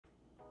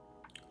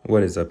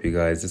What is up, you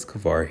guys? It's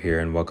Kavar here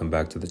and welcome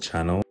back to the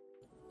channel.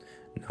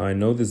 Now I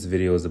know this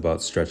video is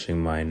about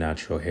stretching my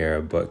natural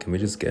hair, but can we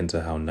just get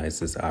into how nice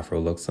this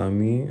afro looks on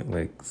me?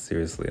 Like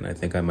seriously, and I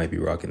think I might be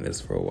rocking this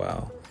for a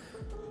while.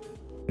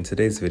 In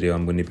today's video,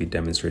 I'm going to be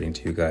demonstrating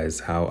to you guys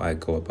how I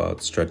go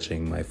about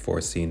stretching my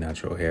 4C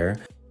natural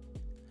hair.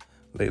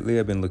 Lately,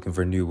 I've been looking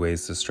for new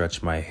ways to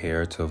stretch my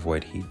hair to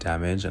avoid heat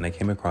damage, and I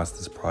came across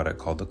this product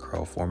called the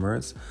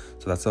Curlformers,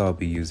 so that's what I'll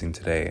be using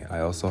today. I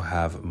also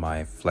have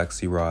my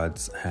Flexi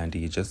Rods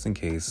handy just in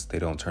case they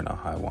don't turn out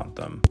how I want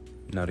them.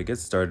 Now to get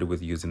started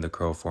with using the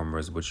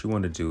Curlformers, what you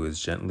want to do is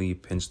gently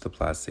pinch the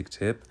plastic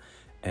tip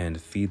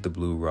and feed the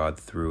blue rod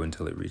through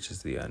until it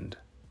reaches the end.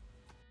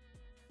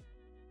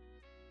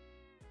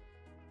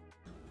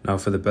 Now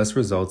for the best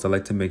results, I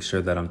like to make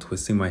sure that I'm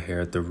twisting my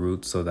hair at the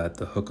root so that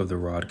the hook of the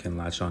rod can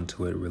latch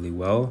onto it really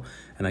well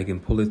and I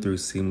can pull it through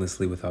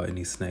seamlessly without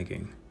any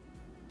snagging.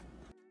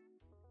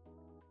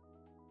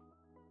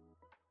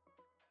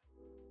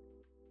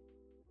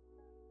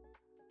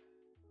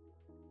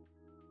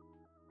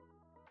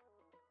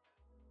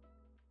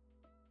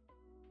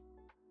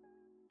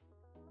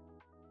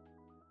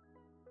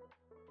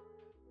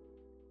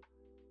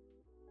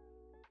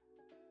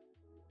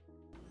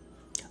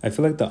 I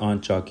feel like the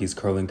Aunt Jockey's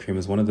curling cream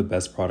is one of the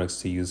best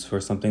products to use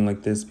for something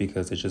like this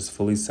because it just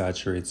fully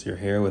saturates your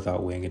hair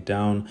without weighing it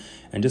down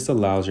and just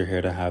allows your hair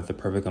to have the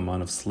perfect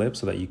amount of slip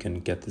so that you can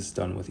get this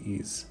done with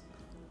ease.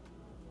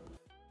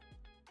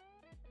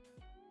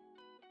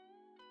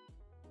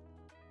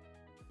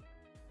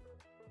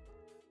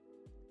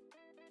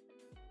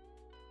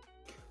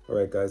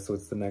 Alright guys, so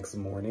it's the next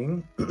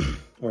morning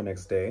or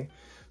next day.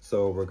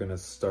 So we're gonna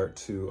start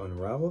to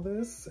unravel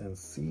this and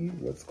see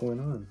what's going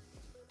on.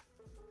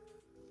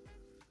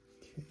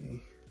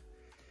 Okay.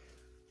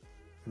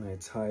 And I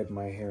tied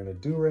my hair in a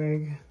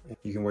do-rag.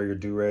 You can wear your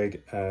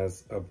do-rag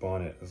as a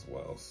bonnet as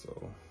well,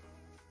 so.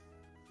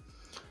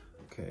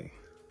 Okay,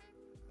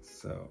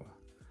 so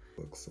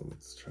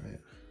let's try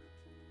it.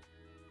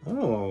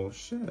 Oh,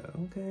 shit,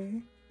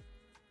 okay.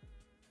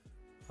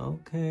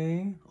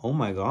 Okay, oh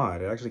my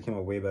God, it actually came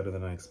out way better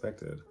than I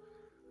expected.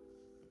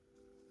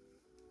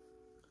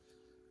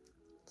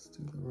 Let's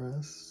do the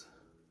rest.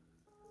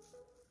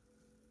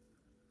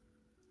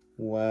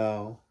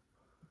 Wow.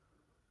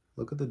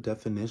 Look at the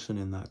definition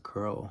in that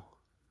curl.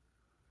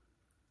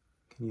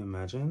 Can you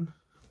imagine?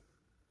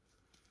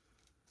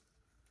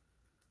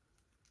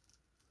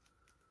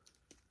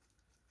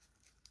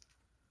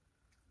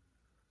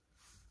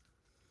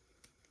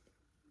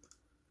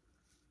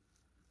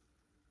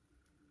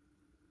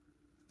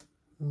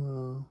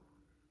 Wow.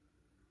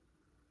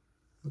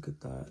 Look at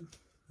that.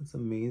 That's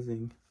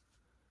amazing.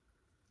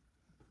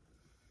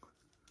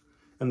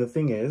 And the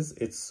thing is,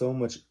 it's so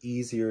much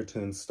easier to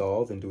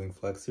install than doing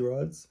flexi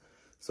rods.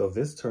 So if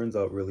this turns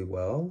out really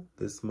well,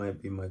 this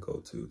might be my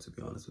go-to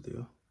be honest with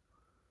you.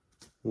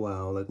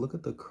 Wow, like look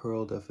at the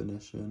curl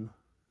definition.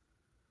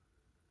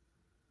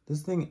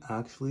 This thing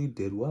actually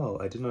did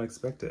well. I did not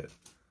expect it.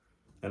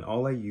 And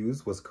all I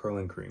used was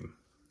curling cream.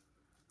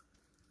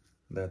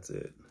 That's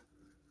it.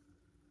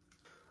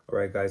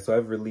 Alright guys, so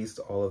I've released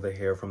all of the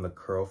hair from the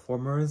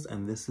Curlformers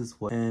and this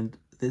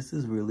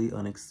is really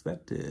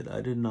unexpected.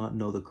 I did not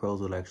know the curls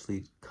would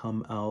actually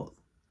come out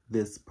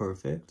this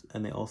perfect,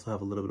 and they also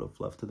have a little bit of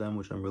fluff to them,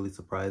 which I'm really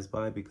surprised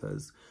by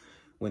because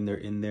when they're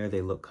in there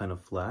they look kind of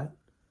flat.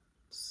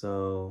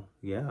 So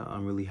yeah,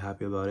 I'm really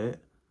happy about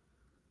it.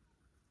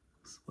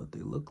 That's what they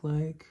look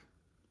like.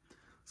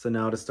 So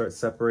now to start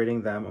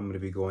separating them, I'm going to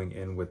be going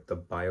in with the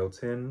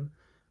biotin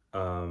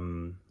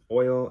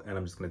oil, and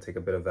I'm just going to take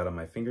a bit of that on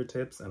my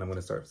fingertips and I'm going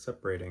to start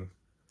separating.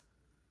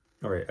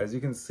 All right, as you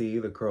can see,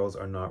 the curls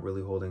are not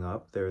really holding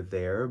up. They're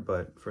there,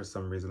 but for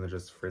some reason they're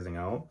just frizzing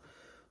out.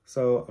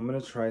 So I'm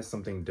gonna try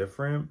something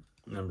different,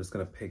 and I'm just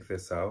gonna pick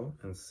this out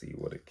and see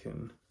what it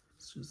can.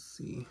 Let's just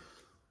see.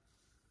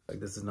 Like,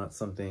 this is not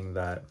something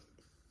that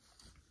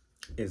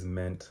is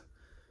meant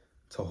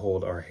to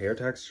hold our hair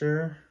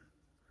texture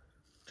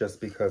just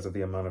because of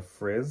the amount of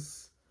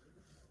frizz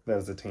that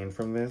is attained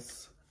from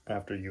this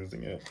after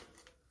using it.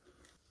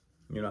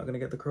 You're not gonna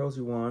get the curls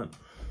you want,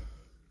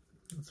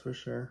 that's for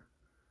sure.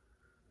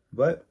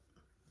 But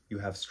you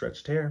have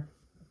stretched hair.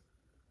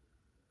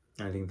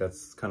 And I think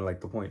that's kind of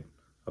like the point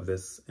of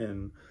this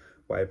and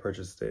why I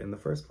purchased it in the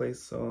first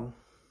place. So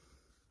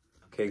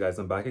okay guys,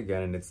 I'm back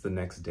again and it's the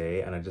next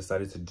day and I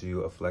decided to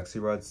do a flexi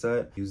rod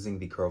set using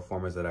the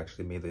Curlformers that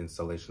actually made the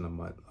installation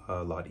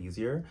a lot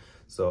easier.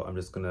 So I'm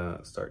just gonna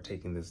start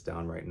taking this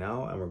down right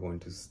now and we're going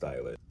to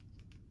style it.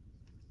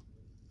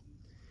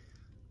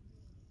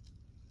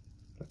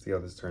 Let's see how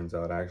this turns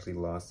out. I actually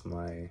lost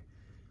my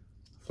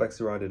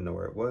flexi rod, didn't know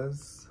where it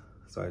was,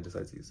 so I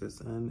decided to use this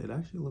and it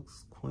actually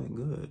looks quite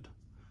good.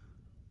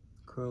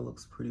 Curl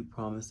looks pretty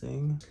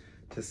promising.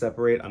 To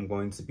separate, I'm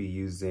going to be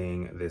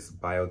using this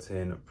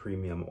biotin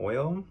premium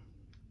oil.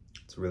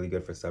 It's really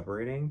good for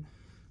separating.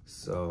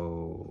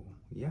 So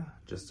yeah,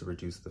 just to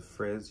reduce the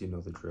frizz, you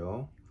know the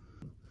drill.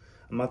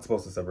 I'm not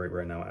supposed to separate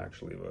right now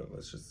actually, but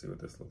let's just see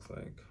what this looks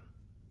like.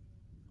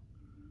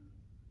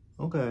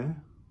 Okay.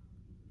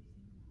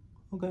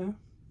 Okay.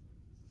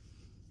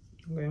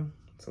 Okay,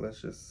 so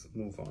let's just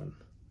move on.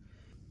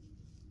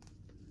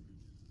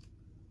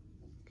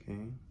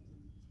 Okay.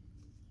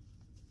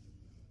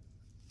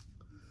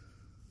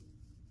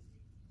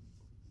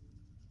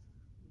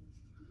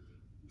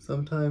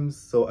 Sometimes,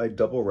 so I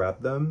double wrap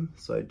them.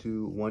 So I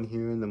do one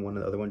here and then one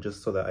the other one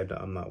just so that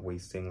I'm not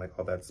wasting like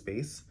all that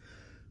space.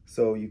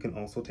 So you can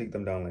also take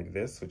them down like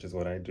this, which is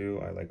what I do.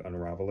 I like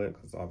unravel it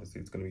because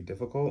obviously it's going to be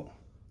difficult.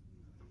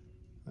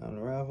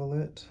 Unravel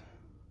it.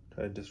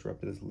 Try to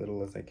disrupt it as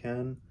little as I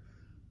can.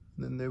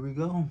 And then there we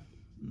go.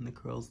 And the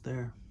curl's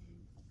there.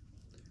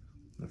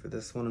 And for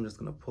this one, I'm just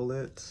going to pull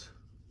it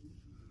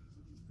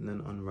and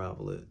then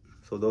unravel it.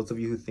 So those of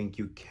you who think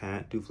you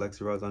can't do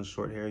flexi rods on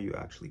short hair, you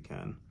actually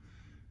can.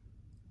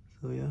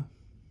 So yeah,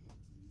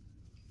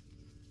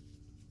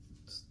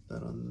 just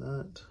that on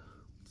that.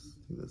 Let's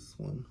do this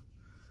one.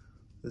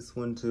 This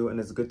one too, and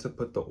it's good to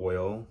put the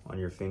oil on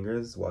your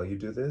fingers while you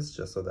do this,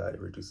 just so that it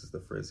reduces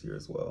the frizz here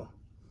as well.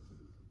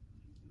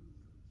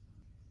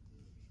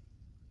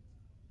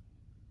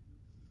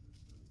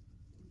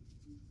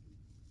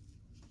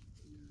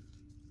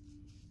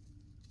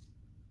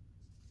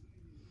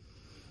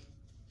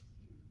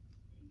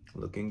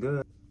 Looking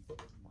good.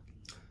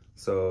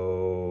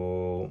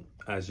 So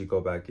as you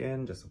go back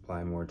in, just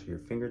apply more to your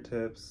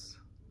fingertips,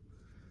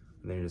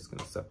 and then you're just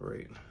gonna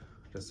separate,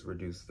 just to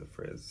reduce the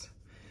frizz.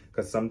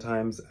 Because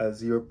sometimes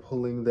as you're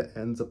pulling the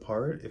ends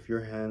apart, if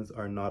your hands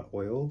are not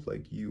oiled,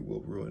 like you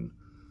will ruin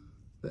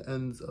the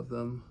ends of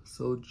them.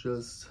 So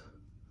just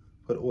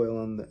put oil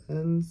on the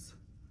ends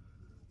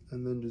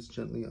and then just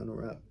gently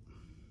unwrap.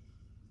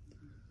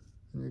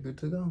 And you're good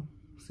to go.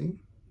 See?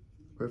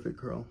 Perfect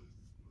curl.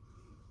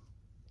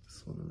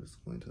 This one I'm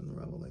just going to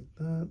unravel like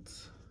that.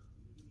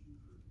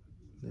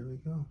 There we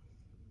go.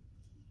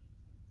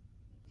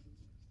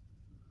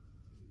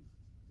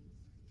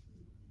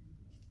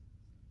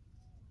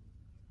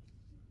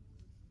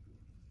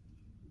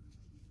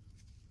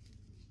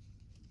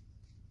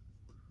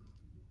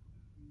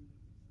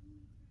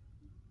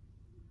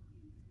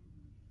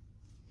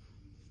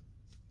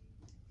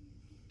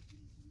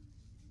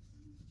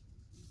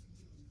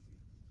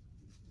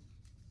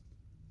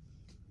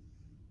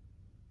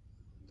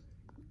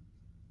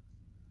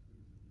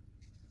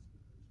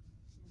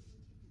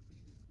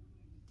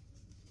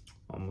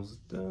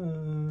 Almost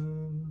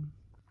done.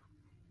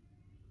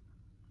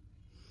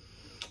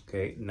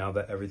 Okay, now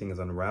that everything is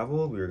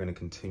unraveled, we are going to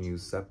continue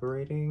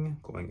separating,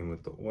 going in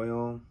with the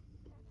oil.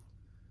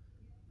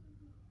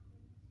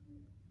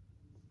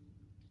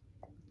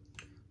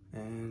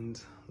 And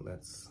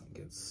let's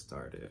get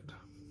started.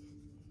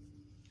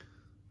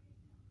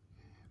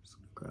 Just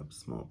grab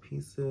small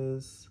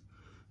pieces.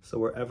 So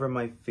wherever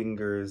my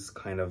fingers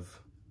kind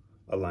of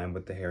align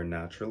with the hair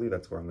naturally,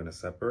 that's where I'm going to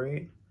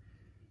separate.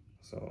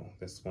 So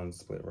this one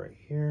split right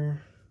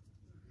here.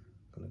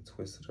 I'm going to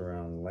twist it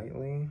around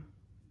lightly.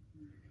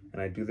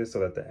 And I do this so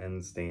that the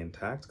ends stay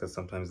intact because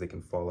sometimes they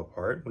can fall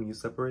apart when you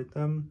separate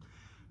them.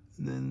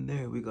 And then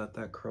there, we got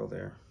that curl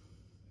there.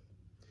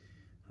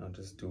 I'll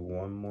just do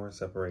one more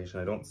separation.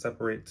 I don't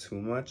separate too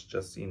much,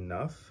 just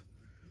enough,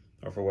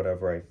 or for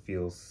whatever I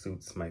feel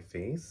suits my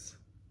face.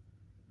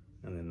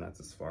 And then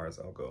that's as far as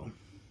I'll go.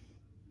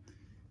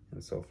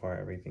 And so far,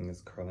 everything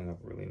is curling up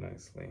really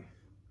nicely.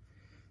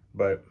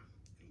 But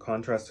in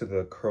contrast to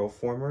the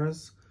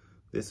Curlformers,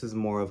 this is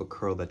more of a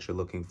curl that you're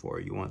looking for.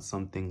 You want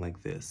something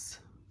like this.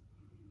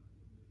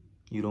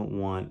 You don't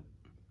want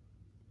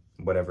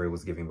whatever it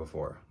was giving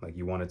before. Like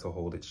you want it to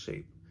hold its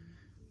shape,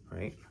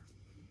 right?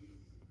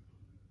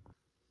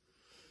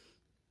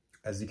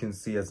 As you can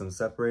see, as I'm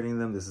separating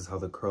them, this is how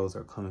the curls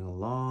are coming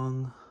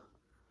along.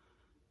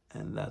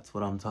 And that's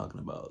what I'm talking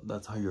about.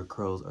 That's how your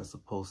curls are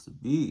supposed to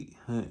be.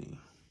 Hey.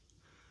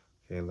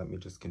 Okay, let me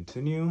just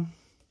continue.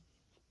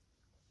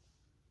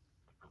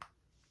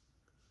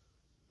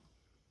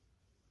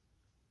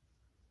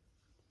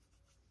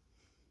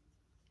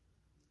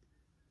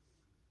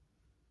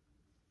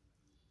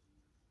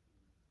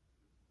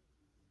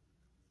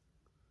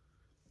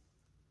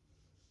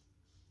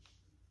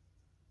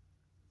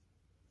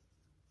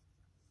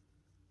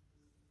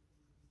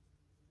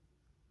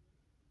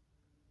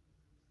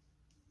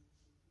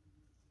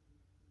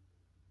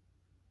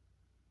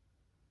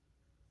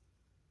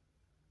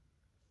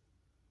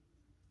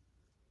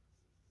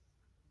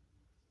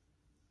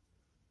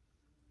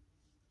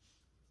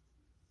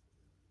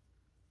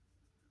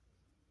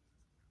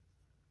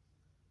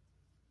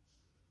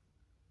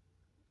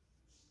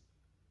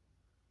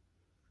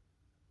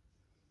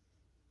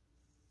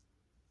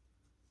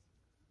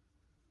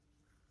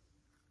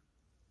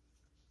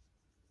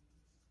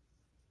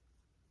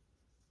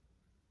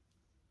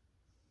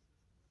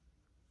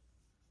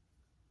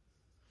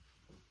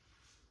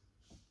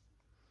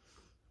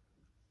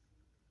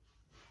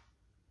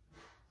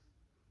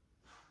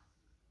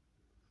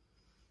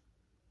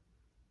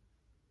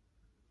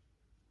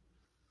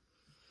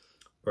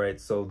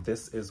 Right, so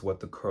this is what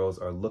the curls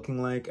are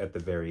looking like at the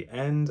very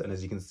end. And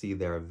as you can see,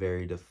 they are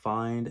very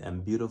defined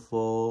and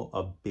beautiful,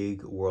 a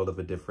big world of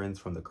a difference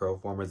from the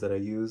Curlformers that I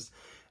used.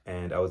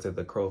 And I would say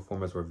the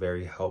Curlformers were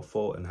very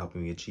helpful in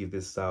helping me achieve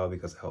this style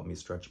because it helped me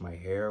stretch my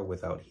hair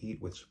without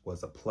heat, which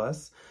was a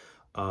plus.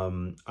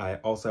 I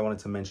wanted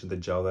to mention the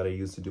gel that I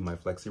used to do my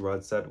Flexi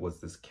Rod set was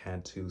this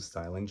Cantu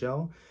styling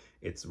gel.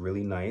 It's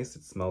really nice,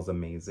 it smells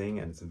amazing,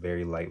 and it's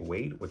very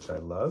lightweight, which I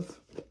love.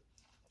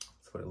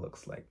 That's what it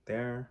looks like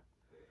there.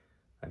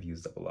 I've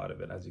used up a lot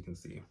of it, as you can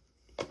see.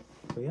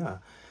 So yeah,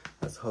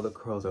 that's how the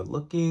curls are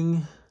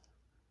looking,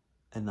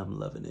 and I'm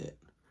loving it.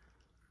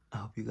 I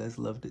hope you guys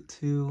loved it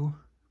too.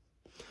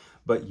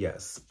 But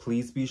yes,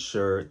 please be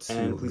sure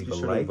to leave a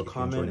like, a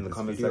comment in the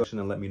comment section,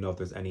 and let me know if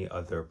there's any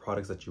other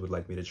products that you would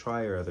like me to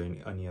try, or are there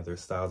any other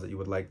styles that you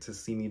would like to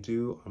see me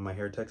do on my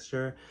hair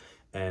texture.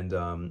 And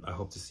I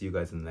hope to see you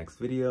guys in the next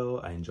video.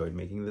 I enjoyed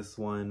making this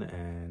one,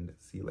 and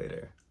see you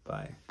later.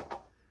 Bye.